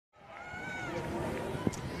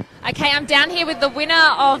Okay, I'm down here with the winner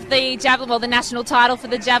of the Javelin, well, the national title for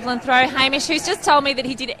the Javelin throw, Hamish, who's just told me that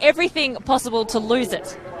he did everything possible to lose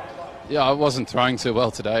it. Yeah, I wasn't throwing too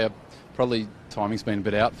well today. Probably timing's been a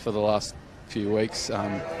bit out for the last few weeks.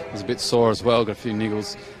 I was a bit sore as well, got a few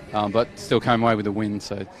niggles, but still came away with a win,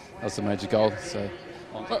 so that was the major goal. So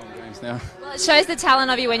on games now. Well, it shows the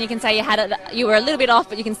talent of you when you can say you were a little bit off,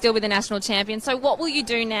 but you can still be the national champion. So what will you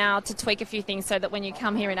do now to tweak a few things so that when you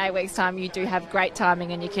come here in 8 weeks' time, you do have great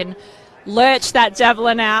timing and you can lurch that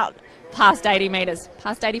javelin out past 80 metres,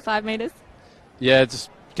 past 85 metres? Yeah, just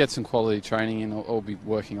get some quality training and I'll be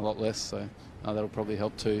working a lot less, so that'll probably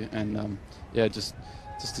help too. And yeah, just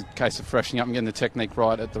a case of freshening up and getting the technique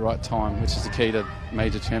right at the right time, which is the key to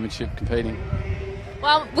major championship competing.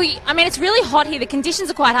 Well, I mean, it's really hot here. The conditions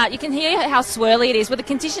are quite hard. You can hear how swirly it is. Were the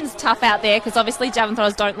conditions tough out there? Because obviously javelin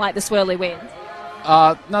throwers don't like the swirly winds.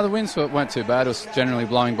 No, the winds weren't too bad. It was generally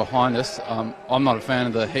blowing behind us. I'm not a fan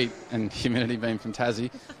of the heat and humidity being from Tassie,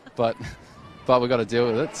 but we've got to deal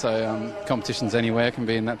with it. So competitions anywhere can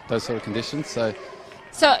be in those sort of conditions. So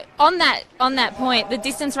on that point, the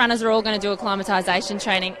distance runners are all going to do acclimatisation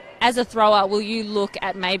training. As a thrower, will you look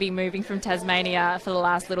at maybe moving from Tasmania for the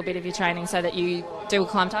last little bit of your training so that you do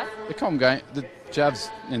acclimatise? The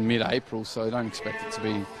Jav's in mid-April, so I don't expect it to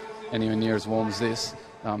be anywhere near as warm as this.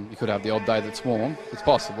 You could have the odd day that's warm. It's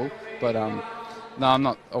possible, but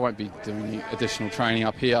no, I won't be doing any additional training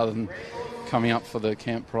up here other than coming up for the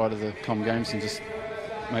camp prior to the Com Games and just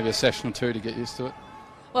maybe a session or two to get used to it.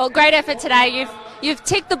 Well, great effort today. You've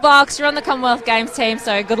ticked the box. You're on the Commonwealth Games team,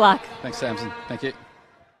 so good luck. Thanks, Samson. Thank you.